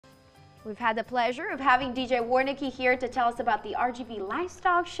We've had the pleasure of having DJ Warnicki here to tell us about the RGV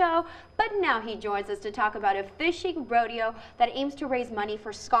Livestock Show, but now he joins us to talk about a fishing rodeo that aims to raise money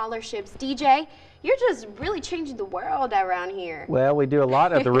for scholarships. DJ, you're just really changing the world around here. Well, we do a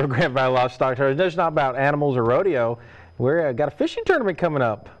lot at the Rio Grande Valley Livestock Show. It's not about animals or rodeo. We've got a fishing tournament coming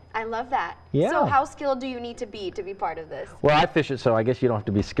up. I love that. Yeah. So how skilled do you need to be part of this? Well, I fish it, so I guess you don't have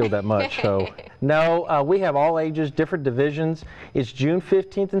to be skilled that much. So, no, we have all ages, different divisions. It's June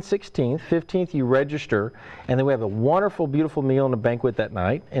 15th and 16th. 15th, you register, and then we have a wonderful, beautiful meal and a banquet that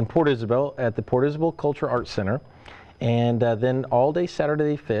night in Port Isabel at the Port Isabel Culture Arts Center. And then all day Saturday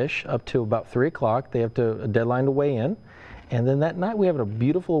they fish up to about 3 o'clock. They have a deadline to weigh in. And then that night we have a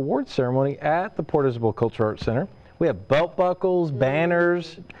beautiful award ceremony at the Port Isabel Culture Arts Center. We have belt buckles,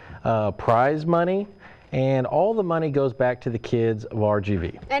 banners, prize money, and all the money goes back to the kids of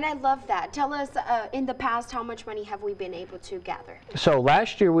RGV. And I love that. Tell us, in the past, how much money have we been able to gather? So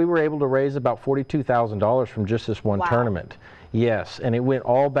last year we were able to raise about $42,000 from just this one tournament. Yes, and it went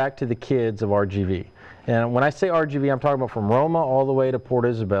all back to the kids of RGV. And when I say RGV, I'm talking about from Roma all the way to Port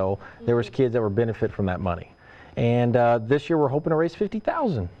Isabel. There was kids that were benefit from that money. And this year we're hoping to raise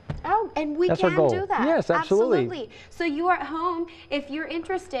 $50,000. Oh, and we That's can our goal. do that. Yes, absolutely. So you are at home. If you're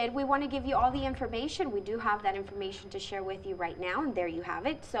interested, we want to give you all the information. We do have that information to share with you right now, and there you have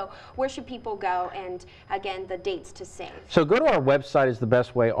it. So where should people go, and again, the dates to save? So go to our website is the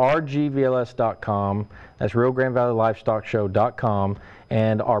best way, rgvls.com. That's Rio Grande Valley Livestock Show.com,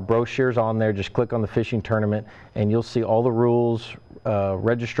 and our brochure's on there. Just click on the fishing tournament, and you'll see all the rules,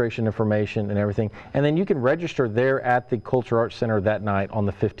 registration information and everything. And then you can register there at the Culture Arts Center that night on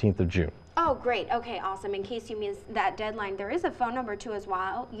the 15th of June. Oh, great. Okay, awesome. In case you missed that deadline, there is a phone number too as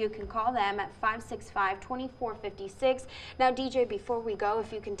well. You can call them at 565-2456. Now, DJ, before we go,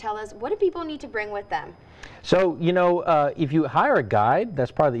 if you can tell us, what do people need to bring with them? So, you know, if you hire a guide,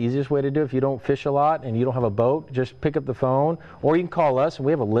 that's probably the easiest way to do it. If you don't fish a lot and you don't have a boat, just pick up the phone, or you can call us, and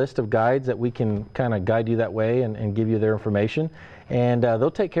we have a list of guides that we can kind of guide you that way and give you their information, and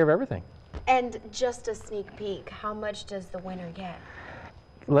they'll take care of everything. And just a sneak peek, how much does the winner get?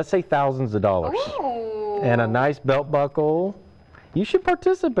 Let's say thousands of dollars. Ooh. And a nice belt buckle. You should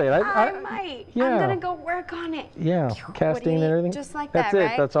participate. I might. Yeah. I'm going to go work on it. Yeah, casting and everything. Just like That's that, it.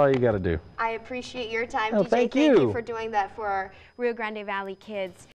 right? That's all you got to do. I appreciate your time, Oh, DJ. thank you you for doing that for our Rio Grande Valley kids.